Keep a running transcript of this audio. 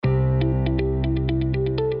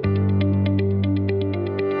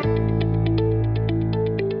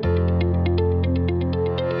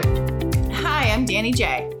Danny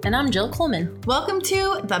J. And I'm Jill Coleman. Welcome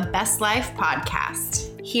to the Best Life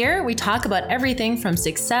Podcast. Here we talk about everything from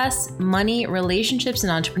success, money, relationships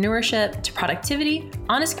and entrepreneurship to productivity,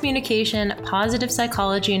 honest communication, positive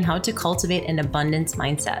psychology, and how to cultivate an abundance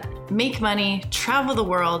mindset. Make money, travel the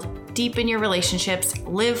world, deepen your relationships,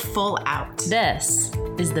 live full out. This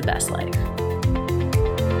is the best life.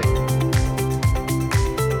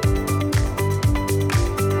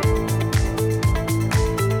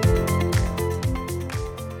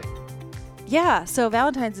 Yeah, so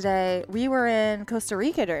Valentine's Day, we were in Costa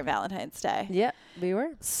Rica during Valentine's Day. Yeah, we were.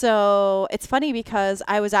 So it's funny because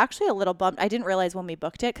I was actually a little bummed. I didn't realize when we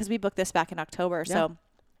booked it because we booked this back in October. Yeah. So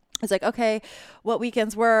I was like, okay, what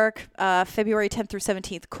weekends work? February 10th through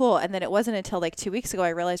 17th, cool. And then it wasn't until like 2 weeks ago I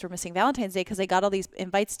realized we're missing Valentine's Day because I got all these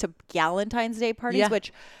invites to Galentine's Day parties,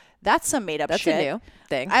 which that's some made up shit. That's a new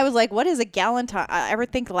thing. I was like, what is a Galentine? I ever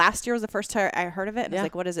think last year was the first time I heard of it. And I was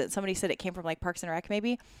like, what is it? Somebody said it came from like Parks and Rec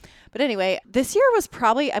maybe. But anyway, this year was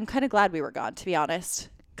probably, I'm kind of glad we were gone, to be honest,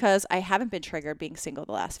 because I haven't been triggered being single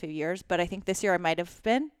the last few years. But I think this year I might have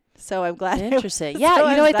been. So I'm glad. Interesting. Yeah. So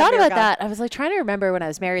I thought about that. I was like trying to remember when I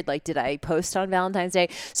was married, like, did I post on Valentine's Day?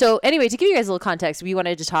 So anyway, to give you guys a little context, we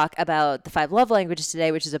wanted to talk about The 5 Love Languages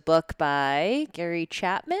today, which is a book by Gary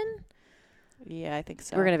Chapman. Yeah, I think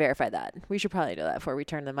so. We're going to verify that. We should probably know that before we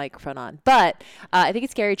turn the microphone on. But I think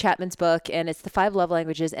it's Gary Chapman's book, and it's The 5 Love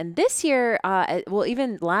Languages. And this year,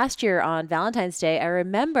 even last year on Valentine's Day, I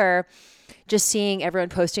remember just seeing everyone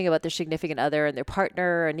posting about their significant other and their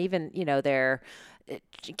partner and even, their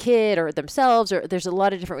kid or themselves, or there's a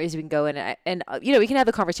lot of different ways we can go in. And we can have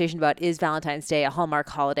the conversation about, is Valentine's Day a Hallmark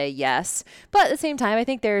holiday? Yes. But at the same time, I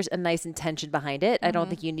think there's a nice intention behind it. Mm-hmm. I don't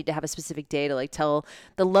think you need to have a specific day to like tell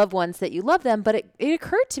the loved ones that you love them. But it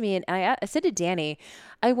occurred to me, and I said to Danny,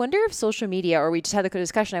 I wonder if social media, or we just had the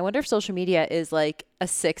discussion, I wonder if social media is like a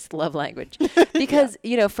 6th love language. Because,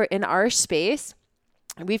 for in our space,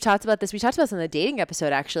 we've talked about this. We talked about this in the dating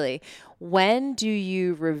episode, actually. When do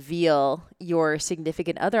you reveal your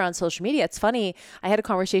significant other on social media? It's funny. I had a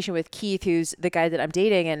conversation with Keith, who's the guy that I'm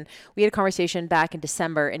dating, and we had a conversation back in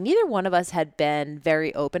December, and neither one of us had been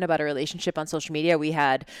very open about a relationship on social media. We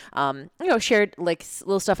had, shared like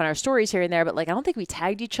little stuff on our stories here and there, but like, I don't think we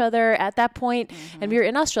tagged each other at that point. Mm-hmm. And we were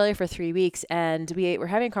in Australia for 3 weeks, and we were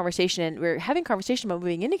having a conversation, and we were having a conversation about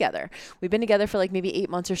moving in together. We've been together for like maybe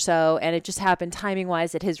 8 months or so, and it just happened timing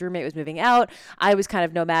wise that his roommate was moving out. I was kind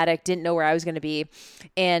of nomadic, didn't know where I was going to be.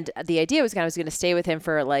 And the idea was I was going to stay with him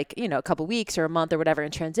for like, a couple weeks or a month or whatever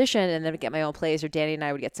in transition, and then get my own place, or Danny and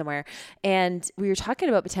I would get somewhere. And we were talking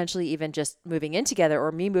about potentially even just moving in together,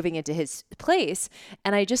 or me moving into his place.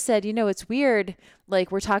 And I just said, it's weird.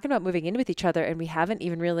 Like, we're talking about moving in with each other and we haven't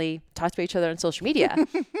even really talked to each other on social media.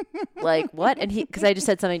 Like, what? And because I just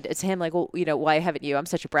said something to him like, well, why haven't you? I'm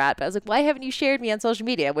such a brat. But I was like, why haven't you shared me on social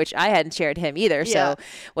media? Which I hadn't shared him either. Yeah. So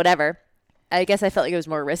whatever. I guess I felt like it was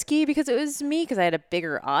more risky because it was me, because I had a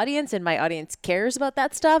bigger audience and my audience cares about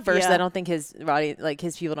that stuff versus I don't think his audience, like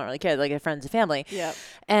his people don't really care, like his friends and family. Yeah.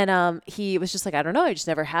 And he was just like, I don't know.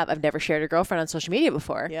 I've never shared a girlfriend on social media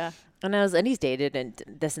before. Yeah. And he's dated and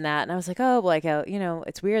this and that. And I was like,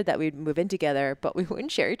 it's weird that we'd move in together, but we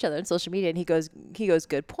wouldn't share each other on social media. And he goes,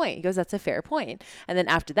 good point. He goes, that's a fair point. And then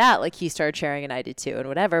after that, like, he started sharing and I did too and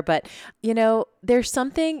whatever. But, there's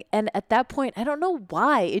something. And at that point, I don't know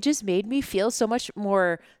why, it just made me feel so much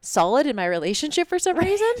more solid in my relationship for some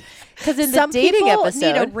reason. Because in the dating episode,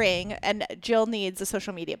 need a ring and Jill needs a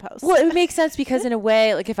social media post. Well, it makes sense because in a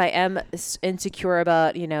way, like, if I am insecure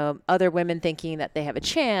about, other women thinking that they have a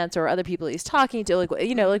chance, or other people he's talking to, like, like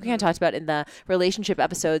we kind of talked about in the relationship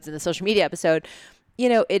episodes and the social media episode,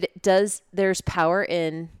 there's power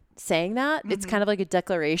in saying that. Mm-hmm. It's kind of like a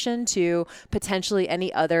declaration to potentially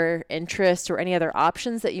any other interests or any other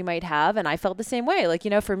options that you might have. And I felt the same way. Like,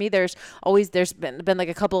 for me, there's been like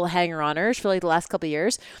a couple of hanger-oners for like the last couple of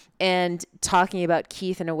years, and talking about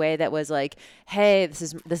Keith in a way that was like, hey, this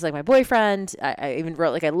is like my boyfriend. I even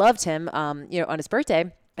wrote like I loved him, on his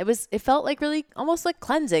birthday. It felt like really almost like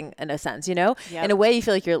cleansing in a sense, Yep. In a way you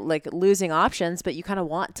feel like you're like losing options, but you kind of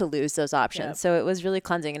want to lose those options. Yep. So it was really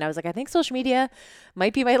cleansing. And I was like, I think social media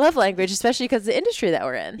might be my love language, especially because of the industry that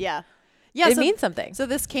we're in. Yeah. Yeah. It means something. So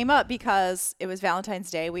this came up because it was Valentine's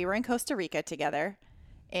Day. We were in Costa Rica together,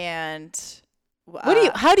 and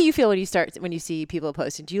how do you feel when you see people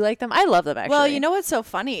posting? Do you like them? I love them, actually. Well, what's so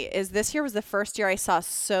funny is this year was the first year I saw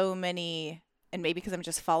so many and maybe because I'm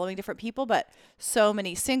just following different people, but so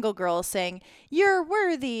many single girls saying, you're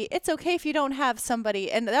worthy. It's okay if you don't have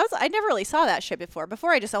somebody. And I never really saw that shit before.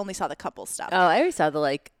 Before I just only saw the couple stuff. Oh, I always saw the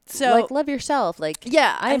like love yourself. Like,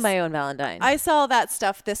 yeah, I am my own Valentine. I saw that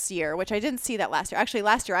stuff this year, which I didn't see that last year. Actually,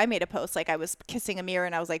 last year I made a post, like I was kissing a mirror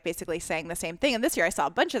and I was like basically saying the same thing. And this year I saw a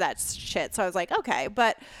bunch of that shit. So I was like, okay,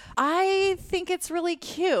 but I think it's really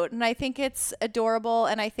cute and I think it's adorable.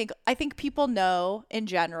 And I think people know in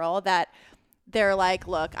general that they're like,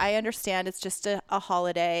 look, I understand it's just a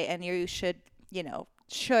holiday and you should,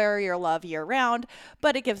 share your love year round,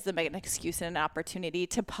 but it gives them an excuse and an opportunity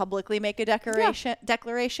to publicly make a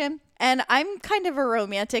declaration. And I'm kind of a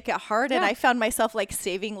romantic at heart, and I found myself like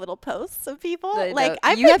saving little posts of people.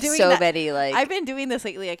 I've been doing this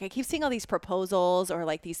lately. Like I keep seeing all these proposals or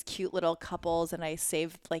like these cute little couples, and I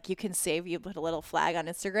saved you put a little flag on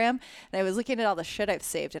Instagram. And I was looking at all the shit I've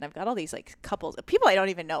saved, and I've got all these like couples, people I don't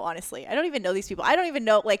even know. Honestly, I don't even know these people. I don't even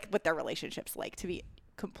know like what their relationships like, to be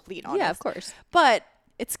complete honest. Yeah, of course. But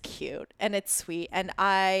it's cute and it's sweet and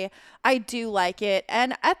I do like it,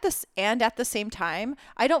 and at the same time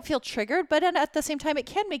I don't feel triggered, but at the same time it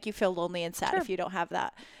can make you feel lonely and sad if you don't have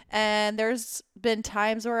that. And there's been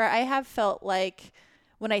times where I have felt like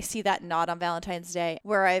when I see that not on Valentine's Day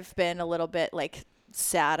where I've been a little bit like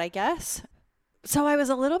sad, I guess. So I was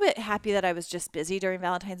a little bit happy that I was just busy during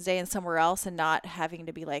Valentine's Day and somewhere else and not having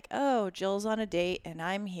to be like, oh, Jill's on a date and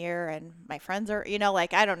I'm here and my friends are,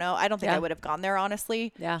 like, I don't know. I don't think I would have gone there,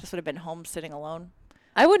 honestly. Yeah. Just would have been home sitting alone.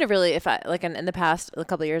 I wouldn't have really, if I, like in the past a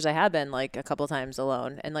couple of years, I had been like a couple of times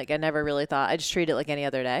alone. And like, I never really thought, I just treat it like any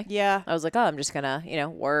other day. Yeah. I was like, oh, I'm just going to,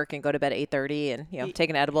 work and go to bed at 8:30 and, take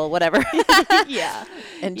an edible, whatever. Yeah.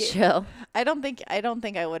 And chill. I don't think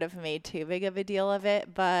I would have made too big of a deal of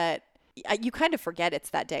it, but you kind of forget it's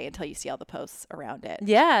that day until you see all the posts around it.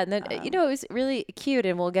 Yeah. And then, it was really cute.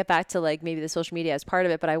 And we'll get back to like maybe the social media as part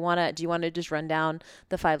of it. But do you want to just run down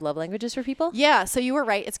the 5 love languages for people? Yeah. So you were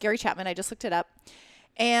right. It's Gary Chapman. I just looked it up.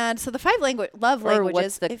 And so the 5 love languages.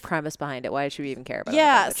 What's the premise behind it? Why should we even care about it?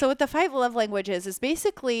 Yeah. So with the 5 love languages is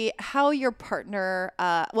basically how your partner,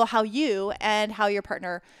 how you and how your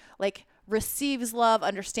partner like receives love,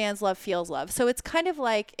 understands love, feels love. So it's kind of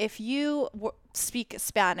like if you speak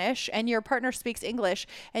Spanish and your partner speaks English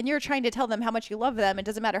and you're trying to tell them how much you love them. It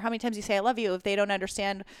doesn't matter how many times you say I love you. If they don't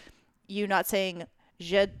understand you not saying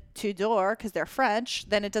je t'adore because they're French,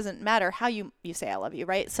 then it doesn't matter how you say I love you,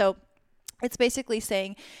 right? So it's basically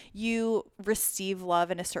saying you receive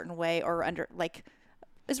love in a certain way or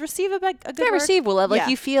is receive a good word? Receive love. Like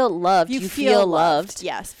you feel loved. You feel loved.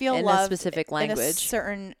 Yes. Feel in loved a specific language.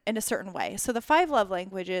 In a certain way. So the 5 love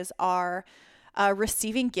languages are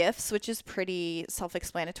receiving gifts, which is pretty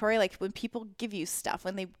self-explanatory. Like when people give you stuff,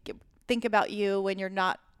 when they think about you, when you're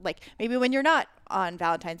not maybe when you're not on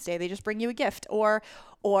Valentine's Day, they just bring you a gift or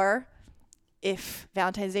if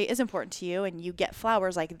Valentine's Day is important to you and you get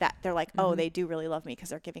flowers like that, they're like, oh, they do really love me because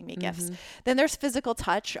they're giving me gifts. Then there's physical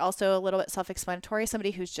touch, also a little bit self-explanatory.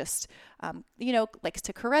 Somebody who's just, likes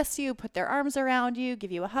to caress you, put their arms around you,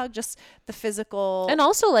 give you a hug, just the physical. And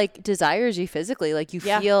also like desires you physically. Like you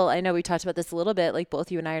feel, I know we talked about this a little bit, like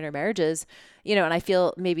both you and I in our marriages, and I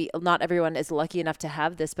feel maybe not everyone is lucky enough to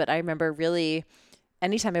have this, but I remember really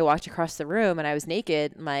anytime I walked across the room and I was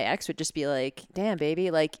naked, my ex would just be like, damn, baby.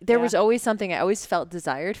 Like there was always something I always felt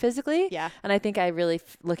desired physically. Yeah. And I think I really,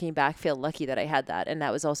 looking back, feel lucky that I had that. And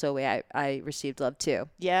that was also a way I received love too.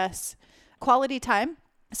 Yes. Quality time.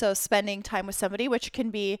 So spending time with somebody, which can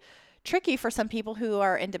be tricky for some people who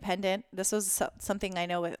are independent. This was something I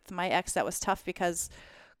know with my ex that was tough because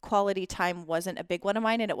quality time wasn't a big one of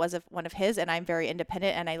mine and it was one of his, and I'm very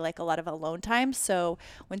independent and I like a lot of alone time. So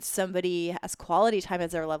when somebody has quality time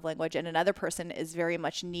as their love language and another person is very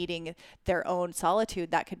much needing their own solitude,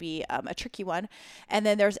 that could be a tricky one. And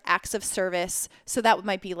then there's acts of service. So that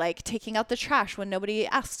might be like taking out the trash when nobody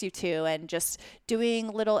asks you to and just doing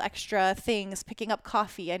little extra things, picking up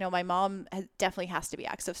coffee. I know my mom definitely has to be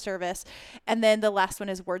acts of service. And then the last one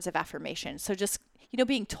is words of affirmation. So just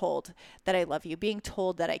being told that I love you, being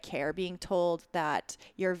told that I care, being told that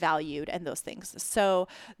you're valued and those things. So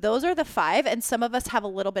those are the 5. And some of us have a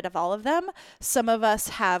little bit of all of them. Some of us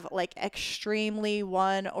have like extremely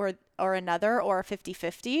one or another or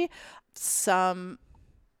 50-50. Some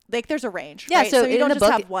there's a range. Yeah. Right? So you in don't the just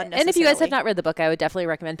book, have one necessarily. And if you guys have not read the book, I would definitely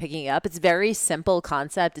recommend picking it up. It's very simple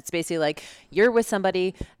concept. It's basically like you're with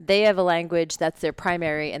somebody, they have a language that's their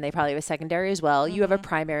primary and they probably have a secondary as well. You have a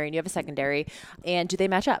primary and you have a secondary, and do they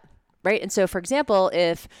match up? Right. And so, for example,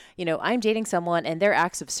 if, I'm dating someone and their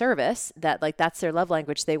acts of service, that like that's their love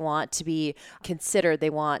language, they want to be considered, they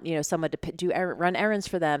want, someone to run errands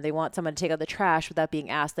for them, they want someone to take out the trash without being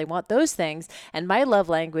asked, they want those things. And my love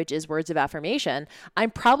language is words of affirmation. I'm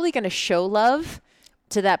probably going to show love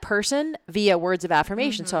to that person via words of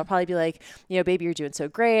affirmation. So I'll probably be like, baby, you're doing so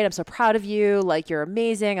great. I'm so proud of you. Like, you're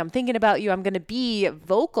amazing. I'm thinking about you. I'm going to be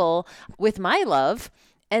vocal with my love.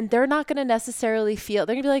 And they're not going to necessarily feel,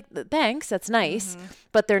 they're going to be like, thanks, that's nice.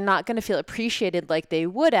 But they're not going to feel appreciated like they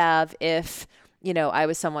would have if, I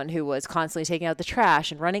was someone who was constantly taking out the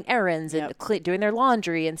trash and running errands and doing their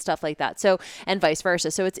laundry and stuff like that. So, and vice versa.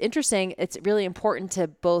 So it's interesting. It's really important to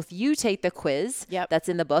both you take the quiz that's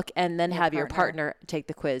in the book and then have your partner take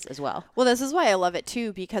the quiz as well. Well, this is why I love it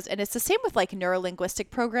too, because, and it's the same with like neurolinguistic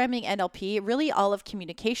programming, NLP, really all of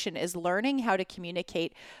communication is learning how to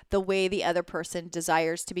communicate the way the other person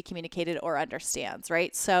desires to be communicated or understands,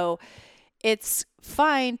 right? So it's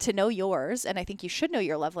fine to know yours, and I think you should know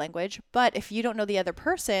your love language, but if you don't know the other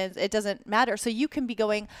person's, it doesn't matter. So you can be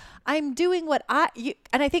going, I'm doing what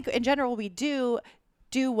and I think in general we do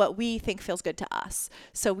what we think feels good to us.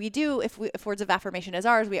 So we do, if words of affirmation is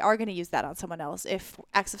ours, we are going to use that on someone else. If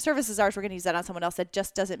acts of service is ours, we're going to use that on someone else. That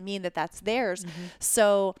just doesn't mean that that's theirs.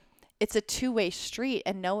 So it's a two-way street,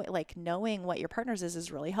 and knowing what your partner's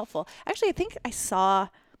is really helpful. Actually, I think I saw,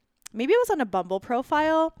 maybe it was on a Bumble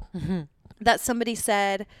profile, that somebody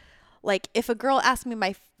said, like, if a girl asked me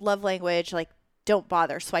my love language, like, don't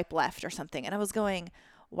bother, swipe left or something. And I was going,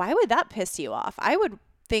 why would that piss you off? I would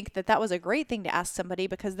think that was a great thing to ask somebody,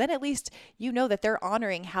 because then at least that they're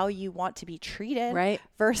honoring how you want to be treated, right?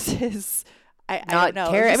 Versus I not don't know.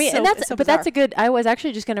 care. I mean, and that's a good, I was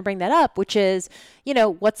actually just going to bring that up, which is,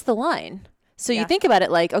 what's the line? So you think about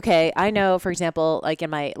it like, okay, I know, for example, like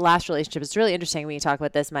in my last relationship, it's really interesting when you talk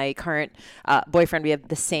about this. My current boyfriend, we have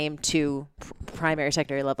the same two primary,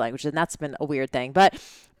 secondary love languages, and that's been a weird thing. But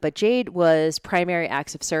Jade was primary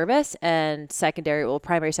acts of service and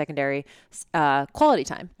primary, secondary quality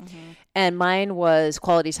time. And mine was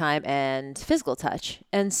quality time and physical touch.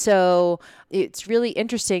 And so it's really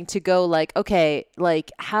interesting to go like, okay,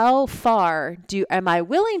 like how far am I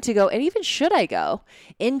willing to go, and even should I go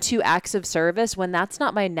into acts of service when that's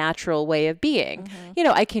not my natural way of being?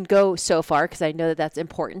 I can go so far because I know that that's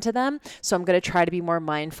important to them. So I'm going to try to be more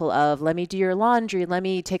mindful of, let me do your laundry, let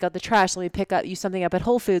me take out the trash, let me pick up something up at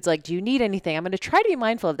Whole Foods. Like, do you need anything? I'm going to try to be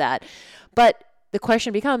mindful of that. But the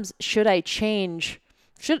question becomes, should I change?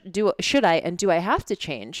 Should I, and do I have to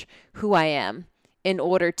change who I am in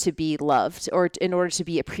order to be loved or in order to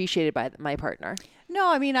be appreciated by my partner?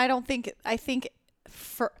 No, I mean, I think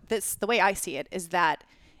for this, the way I see it is that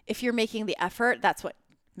if you're making the effort, that's what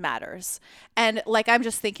matters. And like, I'm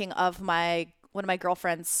just thinking of one of my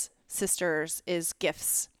girlfriend's sisters is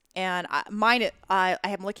gifts, and I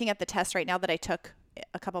am looking at the test right now that I took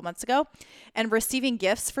a couple months ago, and receiving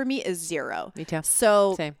gifts for me is 0. Me too.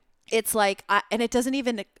 So same. It's like, and it doesn't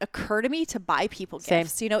even occur to me to buy people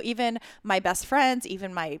gifts. Same. Even my best friends,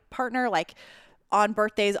 even my partner, like on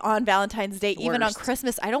birthdays, on Valentine's Day, even on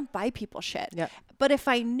Christmas, I don't buy people shit. Yep. But if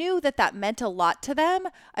I knew that meant a lot to them,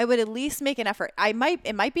 I would at least make an effort. It might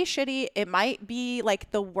be shitty. It might be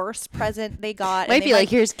like the worst present they got. Might be like,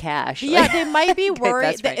 here's cash. Yeah, they might be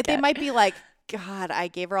worried. They might be like, God, I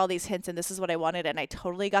gave her all these hints and this is what I wanted, and I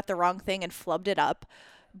totally got the wrong thing and flubbed it up.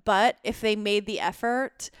 But if they made the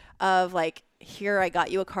effort of like, here, I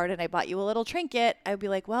got you a card and I bought you a little trinket, I'd be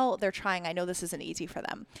like, well, they're trying. I know this isn't easy for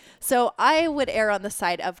them. So I would err on the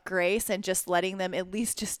side of grace and just letting them at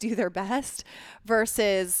least just do their best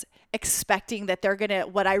versus expecting that they're going to,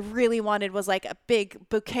 what I really wanted was like a big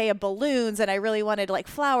bouquet of balloons, and I really wanted like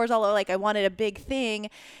flowers all over, like I wanted a big thing,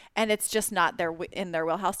 and it's just not in their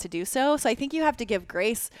wheelhouse to do so. So I think you have to give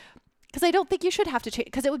grace, because I don't think you should have to change,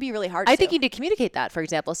 because it would be really hard. I think you need to communicate that, for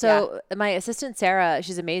example. So my assistant, Sarah,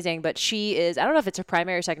 she's amazing, but she is, I don't know if it's her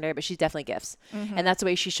primary or secondary, but she's definitely gifts. And that's the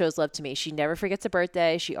way she shows love to me. She never forgets a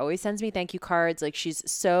birthday. She always sends me thank you cards. Like, she's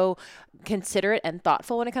so considerate and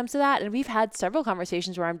thoughtful when it comes to that. And we've had several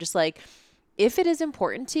conversations where I'm just like, if it is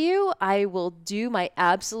important to you, I will do my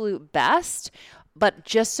absolute best. But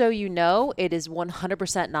just so you know, it is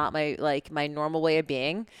 100% not my normal way of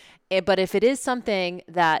being. But if it is something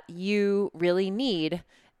that you really need,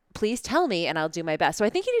 please tell me and I'll do my best. So I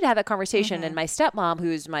think you need to have that conversation. And my stepmom,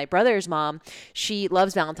 who's my brother's mom, she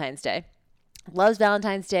loves Valentine's Day.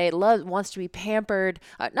 Wants to be pampered.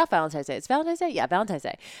 Not Valentine's Day. It's Valentine's Day? Yeah, Valentine's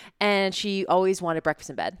Day. And she always wanted breakfast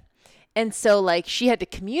in bed. And so like she had to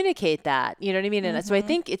communicate that, you know what I mean? And so I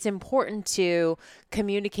think it's important to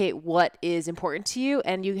communicate what is important to you,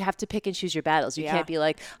 and you have to pick and choose your battles. You can't be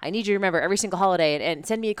like, I need you to remember every single holiday and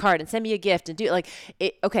send me a card and send me a gift and do like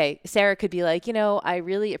it. Okay. Sarah could be like, I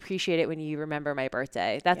really appreciate it when you remember my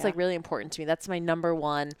birthday. That's like really important to me. That's my number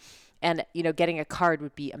one. And, getting a card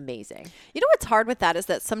would be amazing. You know what's hard with that is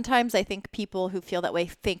that sometimes I think people who feel that way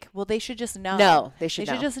think, well, they should just know. No, they should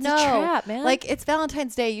just it's know. A trap, man. Like, it's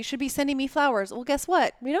Valentine's Day. You should be sending me flowers. Well, guess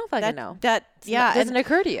what? We don't fucking know. It doesn't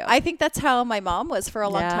occur to you. I think that's how my mom was for a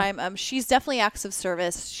long time. She's definitely acts of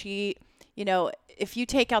service. She, if you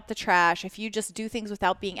take out the trash, if you just do things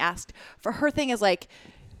without being asked, for her thing is like,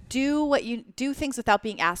 do things without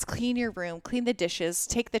being asked. Clean your room, clean the dishes,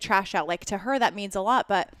 take the trash out. Like, to her, that means a lot.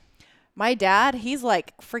 But my dad, he's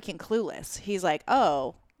like freaking clueless. He's like,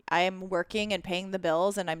 oh, I am working and paying the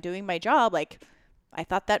bills and I'm doing my job. Like, I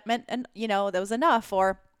thought that meant, that was enough.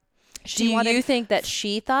 Or do you think that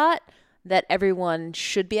she thought that everyone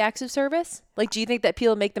should be acts of service? Like, do you think that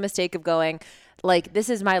people make the mistake of going, like, this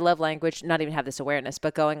is my love language, not even have this awareness,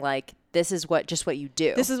 but going like, this is what you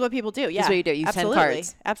do. This is what people do. Yeah. This is what you do. You send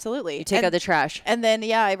cards. Absolutely. You take out the trash. And then,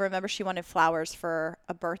 I remember she wanted flowers for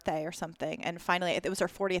a birthday or something. And finally, it was her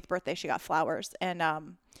 40th birthday. She got flowers. And,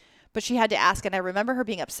 but she had to ask. And I remember her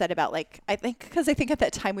being upset about I think at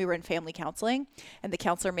that time we were in family counseling and the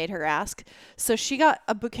counselor made her ask. So she got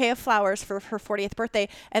a bouquet of flowers for her 40th birthday.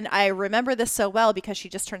 And I remember this so well because she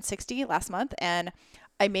just turned 60 last month. And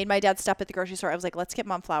I made my dad stop at the grocery store. I was like, let's get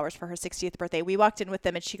mom flowers for her 60th birthday. We walked in with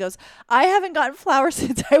them and she goes, I haven't gotten flowers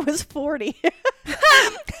since I was 40.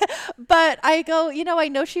 But I go, I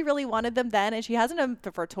know she really wanted them then and she hasn't them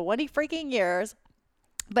for 20 freaking years.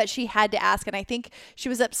 But she had to ask. And I think she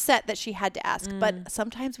was upset that she had to ask. But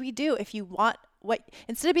sometimes we do. If you want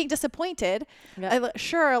instead of being disappointed,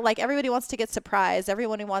 sure, like everybody wants to get surprised.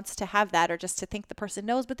 Everyone wants to have that or just to think the person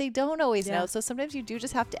knows, but they don't always know. So sometimes you do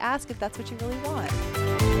just have to ask if that's what you really want.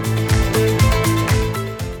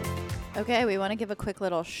 Okay, we want to give a quick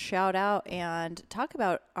little shout out and talk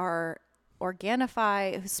about our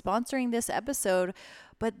Organifi who's sponsoring this episode,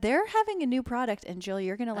 but they're having a new product, and Jill,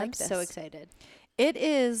 you're going to like this. I'm so excited. It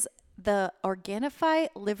is the Organifi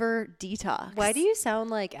Liver Detox. Why do you sound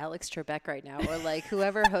like Alex Trebek right now? Or like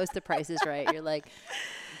whoever hosts The Price is Right? You're like,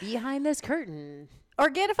 behind this curtain.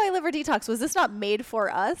 Organifi Liver Detox. Was this not made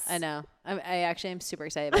for us? I know. I actually am super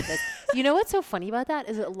excited about this. You know what's so funny about that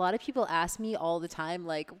is that a lot of people ask me all the time,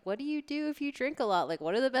 like, what do you do if you drink a lot? Like,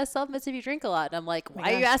 what are the best supplements if you drink a lot? And I'm like,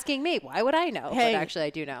 why are you asking me? Why would I know? Hey, but actually,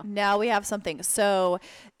 I do know. Now we have something. So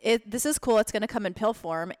this is cool. It's going to come in pill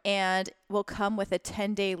form and will come with a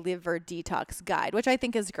 10-day liver detox guide, which I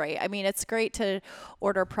think is great. I mean, it's great to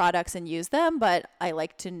order products and use them, but I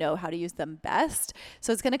like to know how to use them best.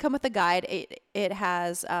 So it's going to come with a guide. It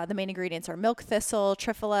has the main ingredients are milk thistle,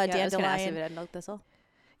 triphala, dandelion. I was if it had milk thistle.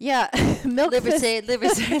 Yeah, milk liver state. We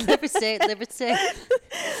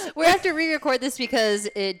have to re-record this because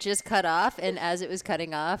it just cut off, and as it was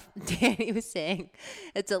cutting off, Danny was saying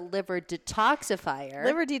it's a liver detoxifier.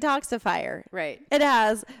 Liver detoxifier. Right.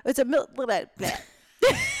 It's a milk. I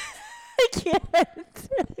can't.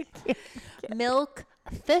 Milk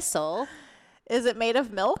thistle. Is it made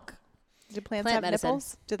of milk? Do plants have medicine.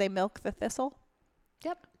 nipples? Do they milk the thistle?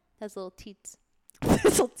 Yep. Has little teats.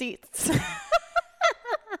 Thistle teats.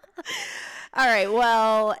 All right.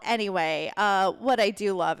 Well, anyway, what I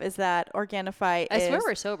do love is that Organifi I swear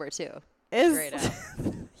we're sober too. Great out.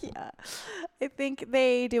 Yeah. I think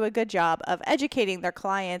they do a good job of educating their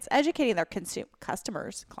clients, educating their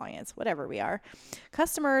customers, clients, whatever we are,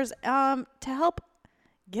 customers, to help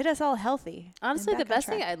get us all healthy. Honestly, the best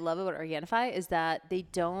thing I love about Organifi is that they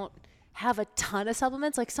don't have a ton of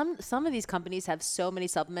supplements. Like some of these companies have so many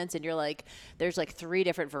supplements and you're like, there's like 3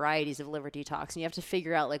 different varieties of liver detox and you have to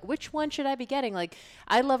figure out like, which one should I be getting? Like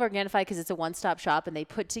I love Organifi because it's a one-stop shop and they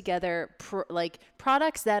put together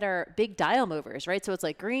products that are big dial movers, right? So it's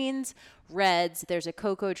like greens, reds, there's a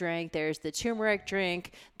cocoa drink, there's the turmeric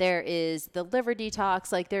drink, there is the liver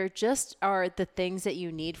detox. Like there just are the things that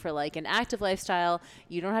you need for like an active lifestyle.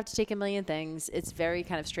 You don't have to take a million things. It's very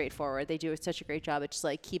kind of straightforward. They do such a great job at just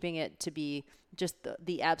like keeping it to be just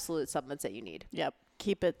the absolute supplements that you need. Yep.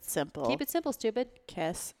 Keep it simple. Keep it simple, stupid.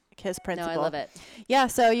 Kiss principle. No, I love it. Yeah.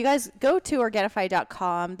 So you guys go to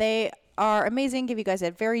Organifi.com. They are amazing, give you guys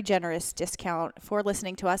a very generous discount for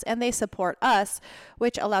listening to us, and they support us,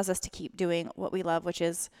 which allows us to keep doing what we love, which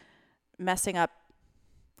is messing up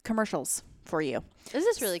commercials for you. Is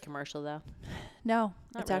this really commercial though? No,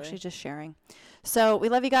 Not it's really. actually just sharing. So we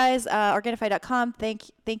love you guys. Organifi.com. Thank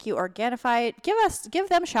you, Organifi. Give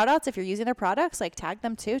them shout outs if you're using their products. Like tag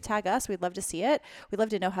them too. Tag us. We'd love to see it. We'd love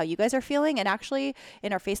to know how you guys are feeling. And actually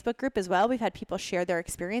in our Facebook group as well, we've had people share their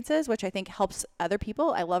experiences, which I think helps other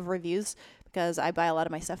people. I love reviews because I buy a lot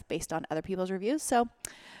of my stuff based on other people's reviews. So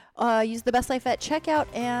use the Best Life at checkout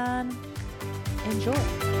and enjoy.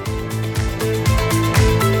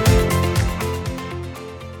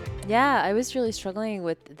 Yeah, I was really struggling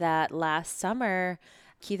with that last summer.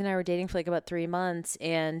 Keith and I were dating for like about 3 months,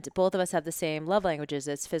 and both of us have the same love languages.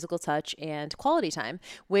 It's physical touch and quality time,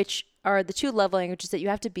 which are the two love languages that you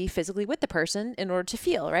have to be physically with the person in order to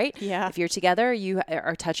feel, right? Yeah. If you're together, you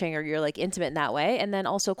are touching or you're like intimate in that way. And then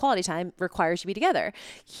also quality time requires you to be together.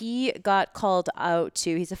 He got called out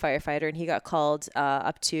to, he's a firefighter, and he got called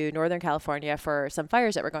up to Northern California for some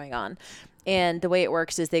fires that were going on. And the way it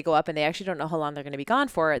works is they go up and they actually don't know how long they're going to be gone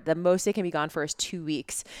for. The most they can be gone for is 2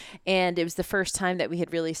 weeks. And it was the first time that we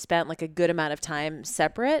had really spent like a good amount of time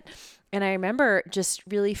separate. And I remember just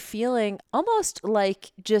really feeling almost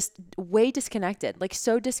like just way disconnected, like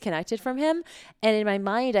so disconnected from him. And in my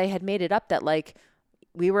mind, I had made it up that like,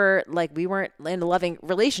 we weren't in a loving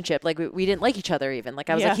relationship. Like we didn't like each other even. Like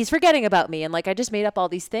I was like, he's forgetting about me. And like, I just made up all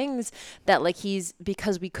these things that like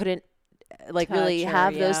because we couldn't like touch really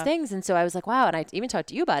have those things. And so I was like, wow. And I even talked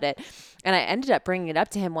to you about it. And I ended up bringing it up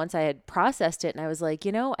to him once I had processed it. And I was like,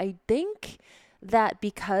 I think that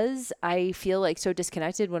because I feel like so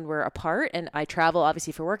disconnected when we're apart, and I travel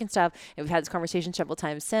obviously for work and stuff, and we've had this conversation several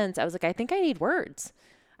times since, I was like, I think I need words.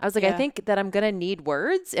 I was like, I think that I'm going to need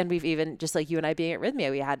words. And we've even, just like you and I being at Rhythmia,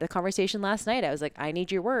 we had the conversation last night. I was like, I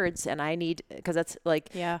need your words, and I need, because that's like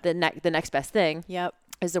the next best thing. Yep.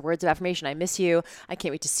 Is the words of affirmation. I miss you. I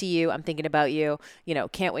can't wait to see you. I'm thinking about you.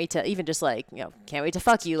 Can't wait to even just like, can't wait to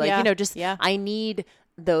fuck you. Like, I need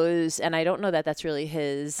those. And I don't know that that's really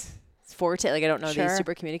his forte. Like, I don't know that he's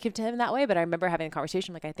super communicative to him in that way, but I remember having a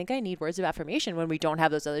conversation. Like, I think I need words of affirmation when we don't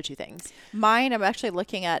have those other two things. Mine, I'm actually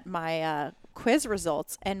looking at my quiz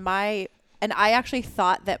results, and I actually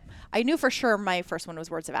thought that I knew for sure my first one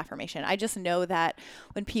was words of affirmation. I just know that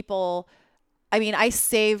when people, I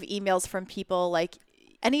save emails from people like,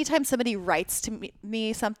 anytime somebody writes to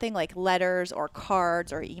me something like letters or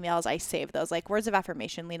cards or emails, I save those. Like words of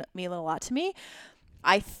affirmation mean a lot to me.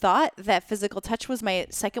 I thought that physical touch was my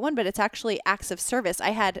second one, but it's actually acts of service.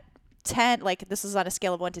 I had 10, like this is on a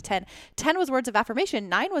scale of 1 to 10. 10 was words of affirmation.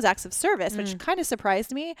 9 was acts of service, which kind of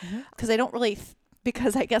surprised me because I don't really,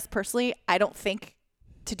 because I guess personally, I don't think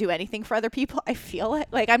to do anything for other people. I feel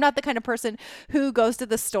like I'm not the kind of person who goes to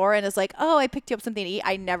the store and is like, oh, I picked you up something to eat.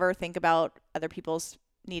 I never think about other people's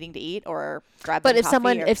needing to eat or grab them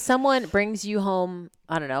coffee. If someone brings you home,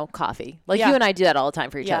 I don't know, coffee, like you and I do that all the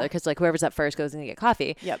time for each other, because like whoever's up first goes and get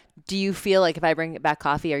coffee. Yep. Do you feel like if I bring back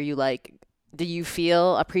coffee, are you like, do you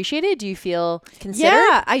feel appreciated? Do you feel considered?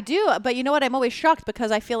 Yeah, I do. But you know what? I'm always shocked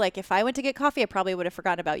because I feel like if I went to get coffee, I probably would have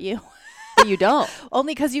forgotten about you. But you don't.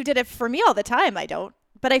 Only because you did it for me all the time. I don't.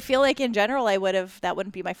 But I feel like in general, that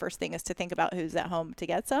wouldn't be my first thing, is to think about who's at home to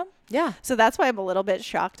get some. Yeah. So that's why I'm a little bit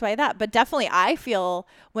shocked by that. But definitely I feel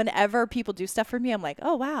whenever people do stuff for me, I'm like,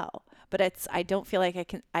 oh, wow. But I don't feel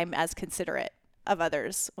like I'm as considerate of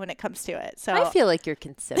others when it comes to it. So I feel like you're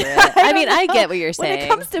considerate. I get what you're saying. When it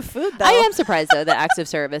comes to food, though. I am surprised, though, that acts of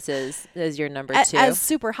service is your number 2. As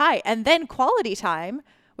super high. And then quality time,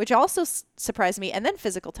 which also surprised me, and then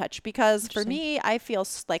physical touch, because for me, I feel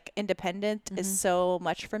like independent is so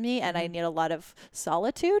much for me, and I need a lot of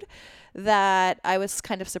solitude, that I was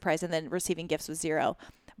kind of surprised. And then receiving gifts was 0.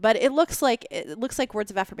 But it looks like words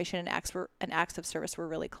of affirmation and acts of service were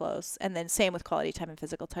really close, and then same with quality time and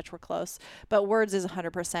physical touch were close. But words is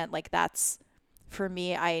 100%. Like that's, for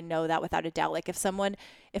me, I know that without a doubt. Like if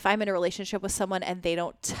I'm in a relationship with someone and they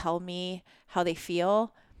don't tell me how they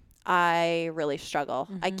feel, I really struggle.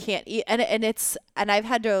 I can't eat. And I've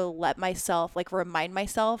had to let myself, like, remind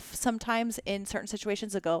myself sometimes in certain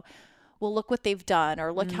situations to go, well, look what they've done,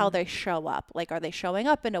 or look how they show up. Like, are they showing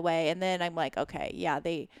up in a way? And then I'm like, okay, yeah,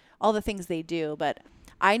 all the things they do, but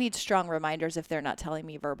I need strong reminders if they're not telling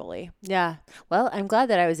me verbally. Yeah. Well, I'm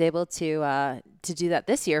glad that I was able to do that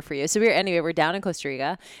this year for you. So we're down in Costa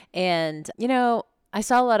Rica, and I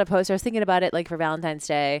saw a lot of posts. I was thinking about it like for Valentine's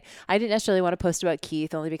Day. I didn't necessarily want to post about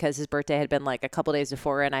Keith, only because his birthday had been like a couple days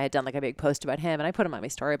before, and I had done like a big post about him, and I put him on my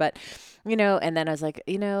story. But, and then I was like,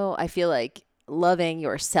 I feel like loving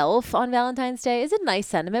yourself on Valentine's Day is a nice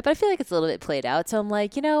sentiment, but I feel like it's a little bit played out. So I'm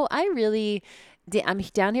like, I'm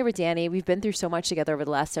down here with Danny. We've been through so much together over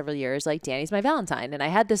the last several years. Like, Danny's my Valentine. And I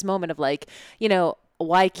had this moment of like,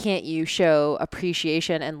 why can't you show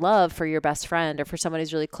appreciation and love for your best friend or for someone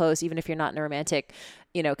who's really close, even if you're not in a romantic,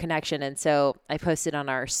 connection? And so I posted on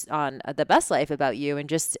The Best Life about you,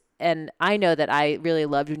 and I know that I really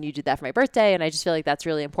loved when you did that for my birthday. And I just feel like that's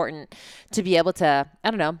really important to be able to, I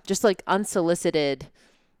don't know, just like unsolicited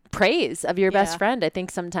praise of your best friend. I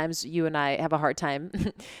think sometimes you and I have a hard time.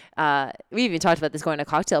 We even talked about this going to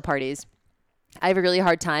cocktail parties. I have a really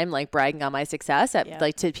hard time like bragging on my success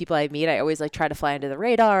like to people I meet. I always like try to fly under the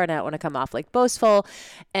radar and I don't want to come off like boastful,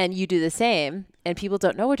 and you do the same, and people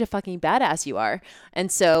don't know what a fucking badass you are.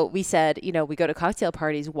 And so we said, we go to cocktail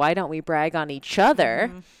parties. Why don't we brag on each other?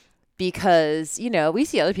 Mm-hmm. Because, we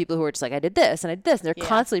see other people who are just like, I did this and I did this, and they're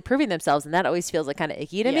constantly proving themselves. And that always feels like kind of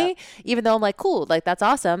icky to me, even though I'm like, cool, like that's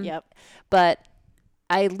awesome. Yep. But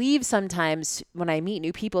I leave sometimes when I meet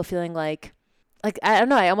new people feeling like, I don't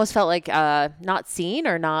know, I almost felt like not seen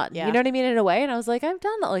or not, you know what I mean, in a way. And I was like, I've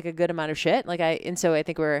done like a good amount of shit. And so I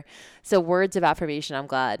think so words of affirmation, I'm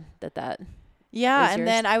glad that. Yeah. And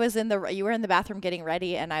then I was you were in the bathroom getting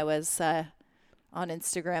ready, and I was on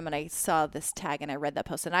Instagram, and I saw this tag and I read that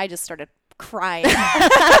post and I just started crying.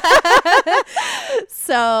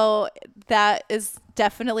 So that is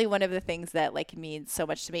definitely one of the things that like means so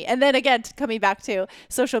much to me. And then again, coming back to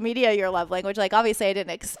social media, your love language, like obviously I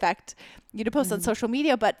didn't expect you to post on social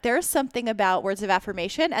media, but there's something about words of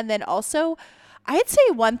affirmation. And then also I'd say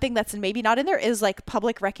one thing that's maybe not in there is like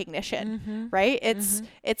public recognition, right?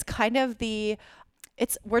 It's kind of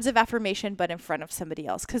it's words of affirmation, but in front of somebody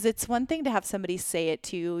else. Because it's one thing to have somebody say it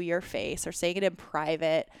to your face or saying it in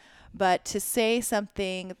private, but to say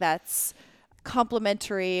something that's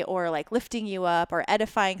complimentary or like lifting you up or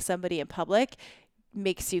edifying somebody in public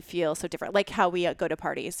makes you feel so different. Like how we go to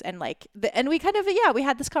parties and like, and we kind of, we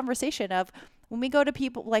had this conversation of when we go to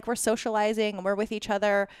people, like we're socializing and we're with each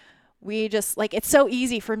other, we just like, it's so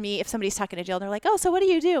easy for me if somebody's talking to Jill and they're like, oh, so what do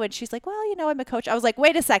you do? And she's like, well, I'm a coach. I was like,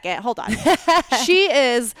 wait a second, hold on. She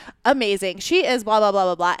is amazing. She is blah, blah, blah,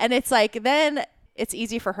 blah, blah. And it's like, then it's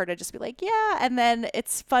easy for her to just be like, yeah. And then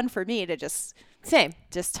it's fun for me to just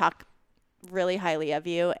talk really highly of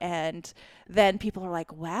you. And then people are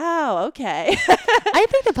like, wow, okay. I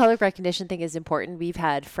think the public recognition thing is important. We've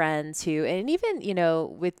had friends who, and even,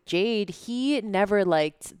 with Jade, he never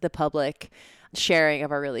liked the public sharing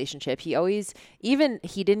of our relationship. He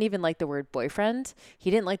didn't even like the word boyfriend. He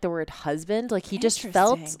didn't like the word husband. Like he just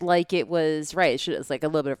felt like it was right. It's like a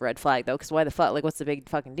little bit of a red flag though, because why the fuck? Like what's the big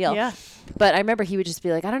fucking deal? Yeah. But I remember he would just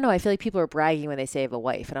be like, I don't know, I feel like people are bragging when they say I have a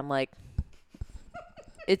wife, and I'm like,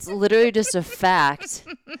 it's literally just a fact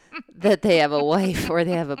that they have a wife or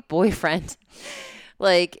they have a boyfriend.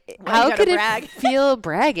 Like how could it feel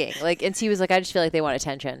bragging? Like, and he was like, I just feel like they want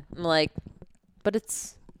attention. I'm like, but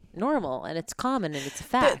it's normal and it's common and it's a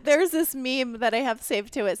fact. There's this meme that I have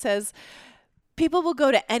saved too. It says, people will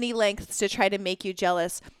go to any lengths to try to make you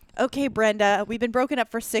jealous. Okay, Brenda, we've been broken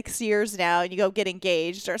up for 6 years now, and you go get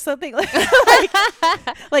engaged or something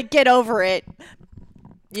like get over it.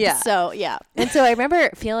 Yeah. So, yeah. And so I remember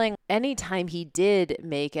feeling anytime he did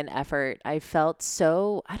make an effort, I felt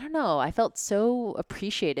so, I felt so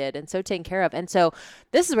appreciated and so taken care of. And so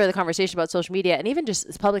this is where the conversation about social media and even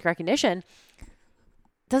just public recognition,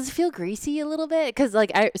 does it feel greasy a little bit? Because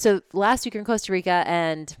so last week in Costa Rica,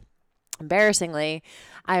 and embarrassingly,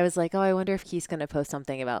 I was like, oh, I wonder if he's going to post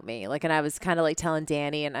something about me. Like, and I was kind of like telling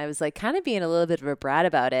Danny, and I was like kind of being a little bit of a brat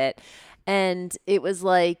about it. And it was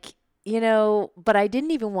like, but I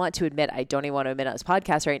didn't even want to admit, I don't even want to admit on this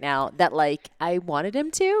podcast right now that like I wanted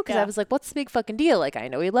him to, because I was like, what's the big fucking deal? Like, I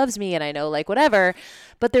know he loves me and I know like whatever.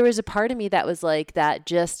 But there was a part of me that was like that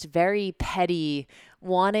just very petty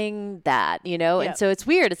wanting that, And so it's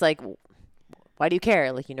weird. It's like, why do you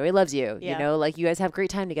care? Like, he loves you, like you guys have great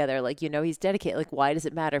time together. Like, he's dedicated. Like, why does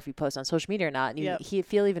it matter if you post on social media or not? And he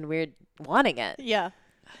feel even weird wanting it. Yeah.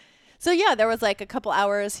 So yeah, there was like a couple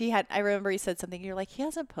hours I remember he said something. You're like, he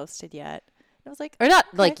hasn't posted yet. And I was like, or not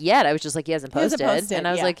like yet. I was just like, he hasn't posted. And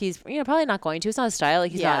I was like, he's, probably not going to. It's not his style.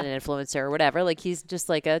 Like he's not an influencer or whatever. Like he's just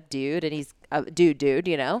like a dude, and he's a dude,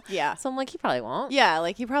 Yeah. So I'm like, he probably won't. Yeah.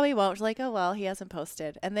 Like he probably won't. Like, oh, well, he hasn't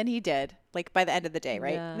posted. And then he did, like by the end of the day.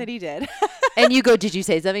 Right. Yeah. Then he did. And you go, did you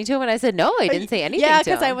say something to him? And I said, no, I didn't say anything to him.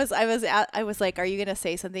 Yeah. Cause I was like, are you going to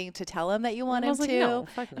say something to tell him that you want him to? Like, no,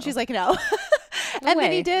 fuck no. And she's like, no. And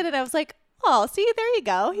then he did. And I was like, oh, see, there you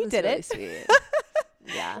go. He did it. Sweet.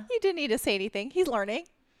 Yeah. You didn't need to say anything. He's learning.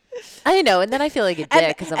 I know. And then I feel like a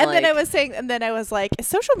dick because then I was like, is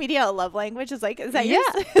social media a love language? Is that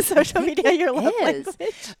your social media your love language?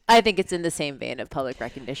 I think it's in the same vein of public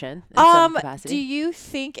recognition in some capacity. Do you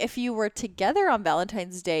think if you were together on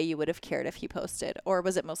Valentine's Day, you would have cared if he posted? Or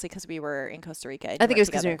was it mostly because we were in Costa Rica? I think it was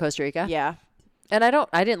because we were in Costa Rica. Yeah. And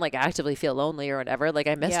I didn't like actively feel lonely or whatever. Like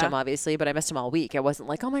I missed him obviously, but I missed him all week. I wasn't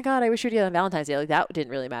like, oh my God, I wish you'd get on Valentine's Day. Like that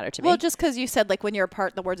didn't really matter to me. Well, just because you said like when you're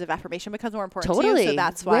apart, the words of affirmation becomes more important totally. to you. So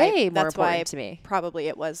that's why, way more important to me. Probably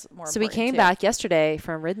it was more so important. So we came back yesterday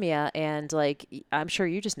from Rhythmia, and like, I'm sure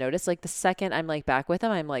you just noticed, like the second I'm like back with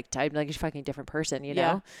him, I'm like a fucking different person, you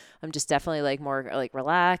know? I'm just definitely like more like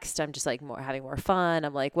relaxed. I'm just like having more fun.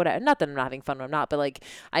 I'm like, whatever. Not that I'm not having fun when I'm not, but like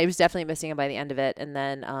I was definitely missing him by the end of it. And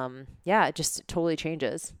then, it just totally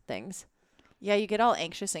changes things. Yeah, you get all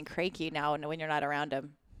anxious and cranky now when you're not around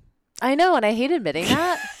him. I know, and I hate admitting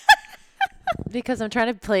that because I'm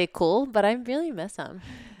trying to play it cool, but I really miss him.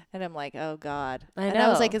 And I'm like, oh God. I know. And I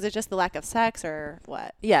was like, is it just the lack of sex or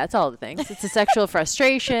what? Yeah, it's all the things. It's a sexual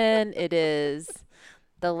frustration. It is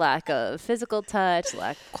the lack of physical touch,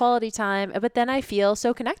 lack of quality time. But then I feel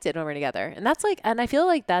so connected when we're together. And that's like, and I feel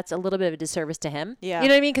like that's a little bit of a disservice to him. Yeah. You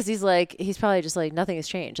know what I mean? Because he's probably just like, nothing has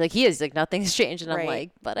changed. Like he is like, nothing's changed. And I'm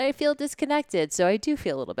like, but I feel disconnected. So I do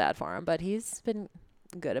feel a little bad for him, but he's been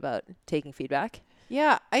good about taking feedback.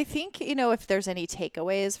 Yeah. I think, if there's any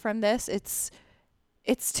takeaways from this, it's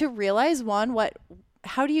to realize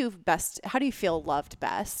how do you feel loved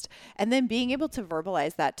best? And then being able to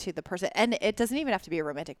verbalize that to the person. And it doesn't even have to be a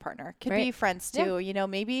romantic partner. It could be friends too. Yeah.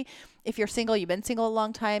 Maybe if you're single, you've been single a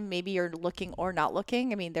long time, maybe you're looking or not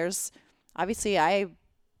looking. I mean, there's obviously I've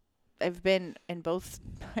been in both.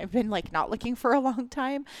 I've been like not looking for a long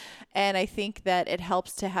time. And I think that it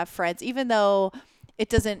helps to have friends, even though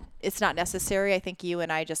it's not necessary. I think you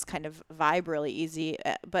and I just kind of vibe really easy.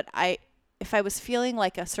 But if I was feeling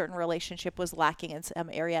like a certain relationship was lacking in some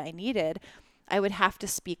area I needed, I would have to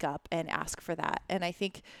speak up and ask for that. And I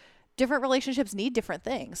think different relationships need different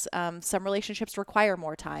things. Some relationships require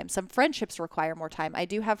more time. Some friendships require more time. I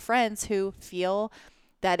do have friends who feel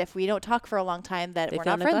that if we don't talk for a long time, that we're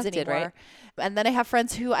not friends anymore. Right? And then I have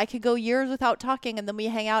friends who I could go years without talking, and then we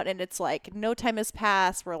hang out and it's like no time has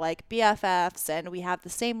passed. We're like BFFs and we have the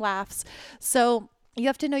same laughs. So you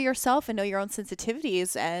have to know yourself and know your own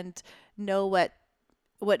sensitivities and know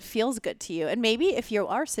what feels good to you. And maybe if you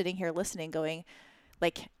are sitting here listening going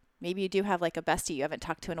like, maybe you do have like a bestie you haven't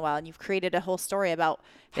talked to in a while and you've created a whole story about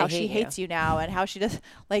how she hates you now and how she does,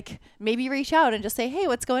 like, maybe reach out and just say, hey,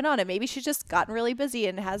 what's going on? And maybe she's just gotten really busy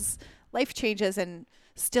and has life changes and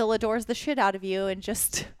still adores the shit out of you and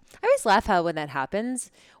just... I always laugh how when that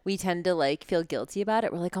happens, we tend to like feel guilty about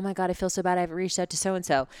it. We're like, oh my God, I feel so bad. I haven't reached out to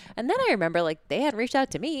so-and-so. And then I remember like they hadn't reached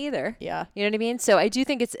out to me either. Yeah. You know what I mean? So I do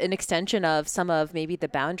think it's an extension of some of maybe the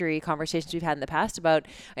boundary conversations we've had in the past about,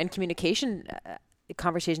 and communication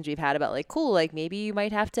conversations we've had about like, cool, like maybe you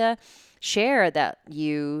might have to share that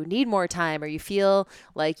you need more time or you feel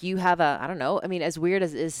like you have I don't know. I mean, as weird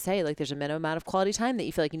as it is to say, like there's a minimum amount of quality time that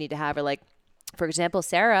you feel like you need to have, or like, for example,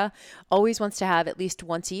 Sarah always wants to have at least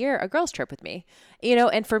once a year a girls trip with me,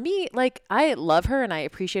 and for me, like I love her and I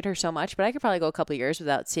appreciate her so much, but I could probably go a couple of years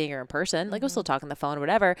without seeing her in person. Like we'll still talk on the phone or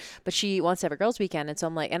whatever, but she wants to have a girls weekend. And so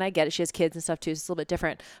I'm like, and I get it. She has kids and stuff too. So it's a little bit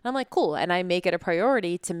different. And I'm like, cool. And I make it a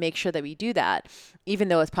priority to make sure that we do that, even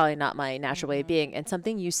though it's probably not my natural way of being. And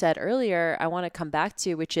something you said earlier, I want to come back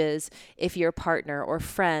to, which is if your partner or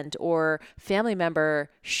friend or family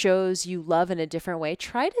member shows you love in a different way,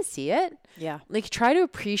 try to see it. Yeah. Like try to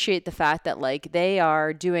appreciate the fact that like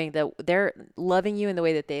they're loving you in the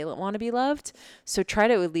way that they want to be loved. So try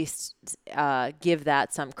to at least give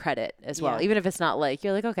that some credit as well. Even if it's not like,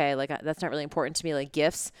 you're like, okay, like that's not really important to me. Like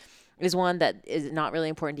gifts is one that is not really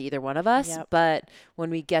important to either one of us. Yep. But when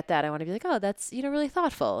we get that, I want to be like, oh, that's, really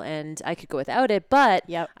thoughtful. And I could go without it. But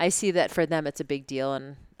I see that for them, it's a big deal.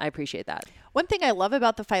 And I appreciate that. One thing I love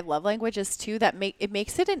about the 5 love languages too, that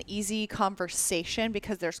makes it an easy conversation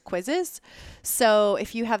because there's quizzes. So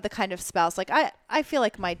if you have the kind of spouse, like I feel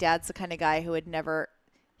like my dad's the kind of guy who would never,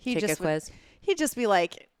 take a quiz. He'd just be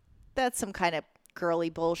like, that's some kind of girly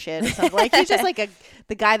bullshit or something. Like he's just like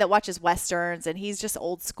the guy that watches Westerns and he's just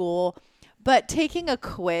old school. But taking a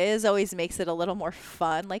quiz always makes it a little more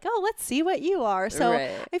fun. Like, oh, let's see what you are. So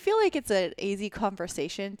I feel like it's an easy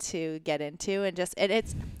conversation to get into, and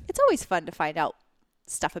it's always fun to find out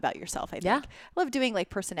stuff about yourself. I think I love doing like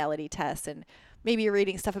personality tests and maybe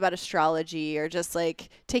reading stuff about astrology or just like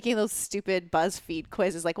taking those stupid BuzzFeed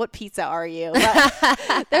quizzes, like what pizza are you?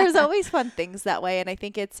 There's always fun things that way, and I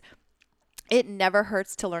think it never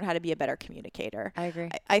hurts to learn how to be a better communicator. I agree.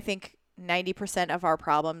 I think 90% of our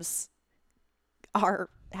problems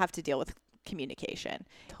have to deal with communication.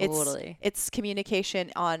 Totally. It's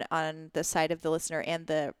communication on the side of the listener and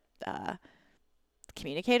the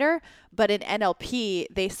communicator. But in NLP,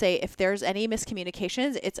 they say if there's any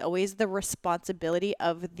miscommunications, it's always the responsibility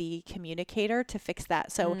of the communicator to fix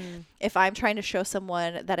that. So if I'm trying to show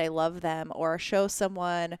someone that I love them or show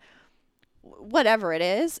someone whatever it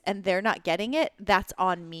is and they're not getting it, that's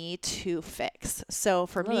on me to fix. So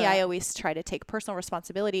for me, I always try to take personal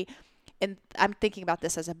responsibility. And I'm thinking about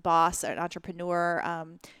this as a boss or an entrepreneur,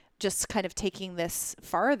 just kind of taking this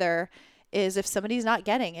farther, is if somebody's not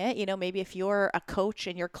getting it, you know, maybe if you're a coach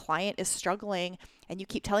and your client is struggling and you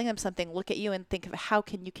keep telling them something, look at you and think of how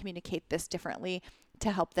can you communicate this differently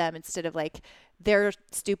to help them, instead of like, they're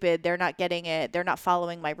stupid, they're not getting it, they're not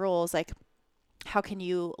following my rules. Like, how can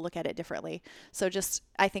you look at it differently? So just,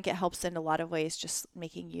 I think it helps in a lot of ways, just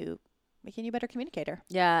making you a better communicator.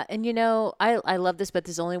 Yeah. And you know, I love this, but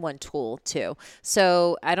there's only one tool too.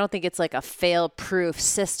 So I don't think it's like a fail proof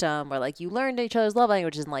system where like you learned each other's love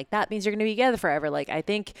languages and like that means you're going to be together forever. Like I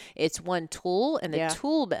think it's one tool in the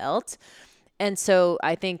tool belt. And so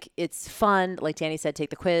I think it's fun, like Danny said,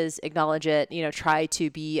 take the quiz, acknowledge it, you know, try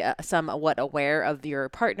to be somewhat aware of your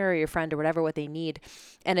partner or your friend or whatever, what they need,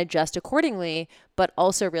 and adjust accordingly, but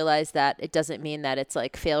also realize that it doesn't mean that it's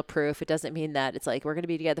like fail proof. It doesn't mean that it's like we're going to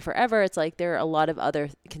be together forever. It's like there are a lot of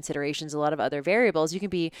other considerations, a lot of other variables. You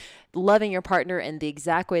can be loving your partner in the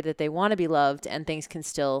exact way that they want to be loved, and things can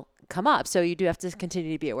still come up. So you do have to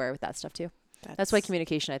continue to be aware with that stuff too. That's why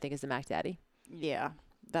communication, I think, is the Mac Daddy. Yeah.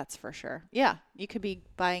 That's for sure. Yeah. You could be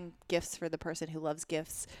buying gifts for the person who loves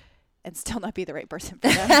gifts and still not be the right person for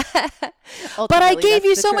them. But I gave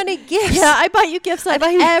you so many gifts. Yeah, I bought you gifts on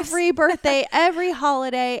every birthday, every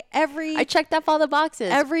holiday, I checked off all the boxes.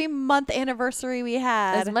 Every month anniversary we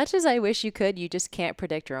had. As much as I wish you could, you just can't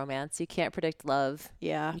predict romance. You can't predict love.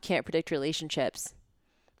 Yeah. You can't predict relationships.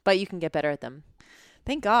 But you can get better at them.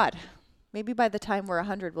 Thank God. Maybe by the time we're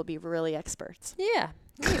 100, we'll be really experts. Yeah,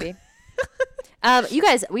 maybe. You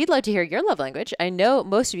guys, we'd love to hear your love language. I know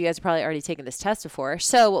most of you guys have probably already taken this test before.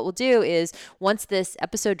 So what we'll do is once this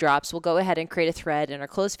episode drops, we'll go ahead and create a thread in our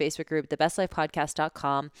closed Facebook group,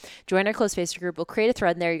 thebestlifepodcast.com. Join our closed Facebook group. We'll create a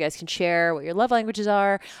thread in there. You guys can share what your love languages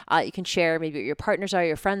are. You can share maybe what your partners are,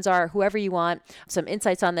 your friends are, whoever you want. Some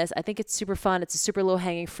insights on this. I think it's super fun. It's a super low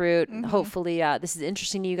hanging fruit. Mm-hmm. Hopefully this is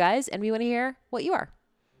interesting to you guys, and we want to hear what you are.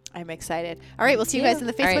 I'm excited. All right. We'll see you guys in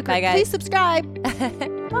the Facebook group. Bye, guys. Please subscribe.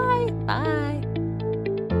 Bye. Bye.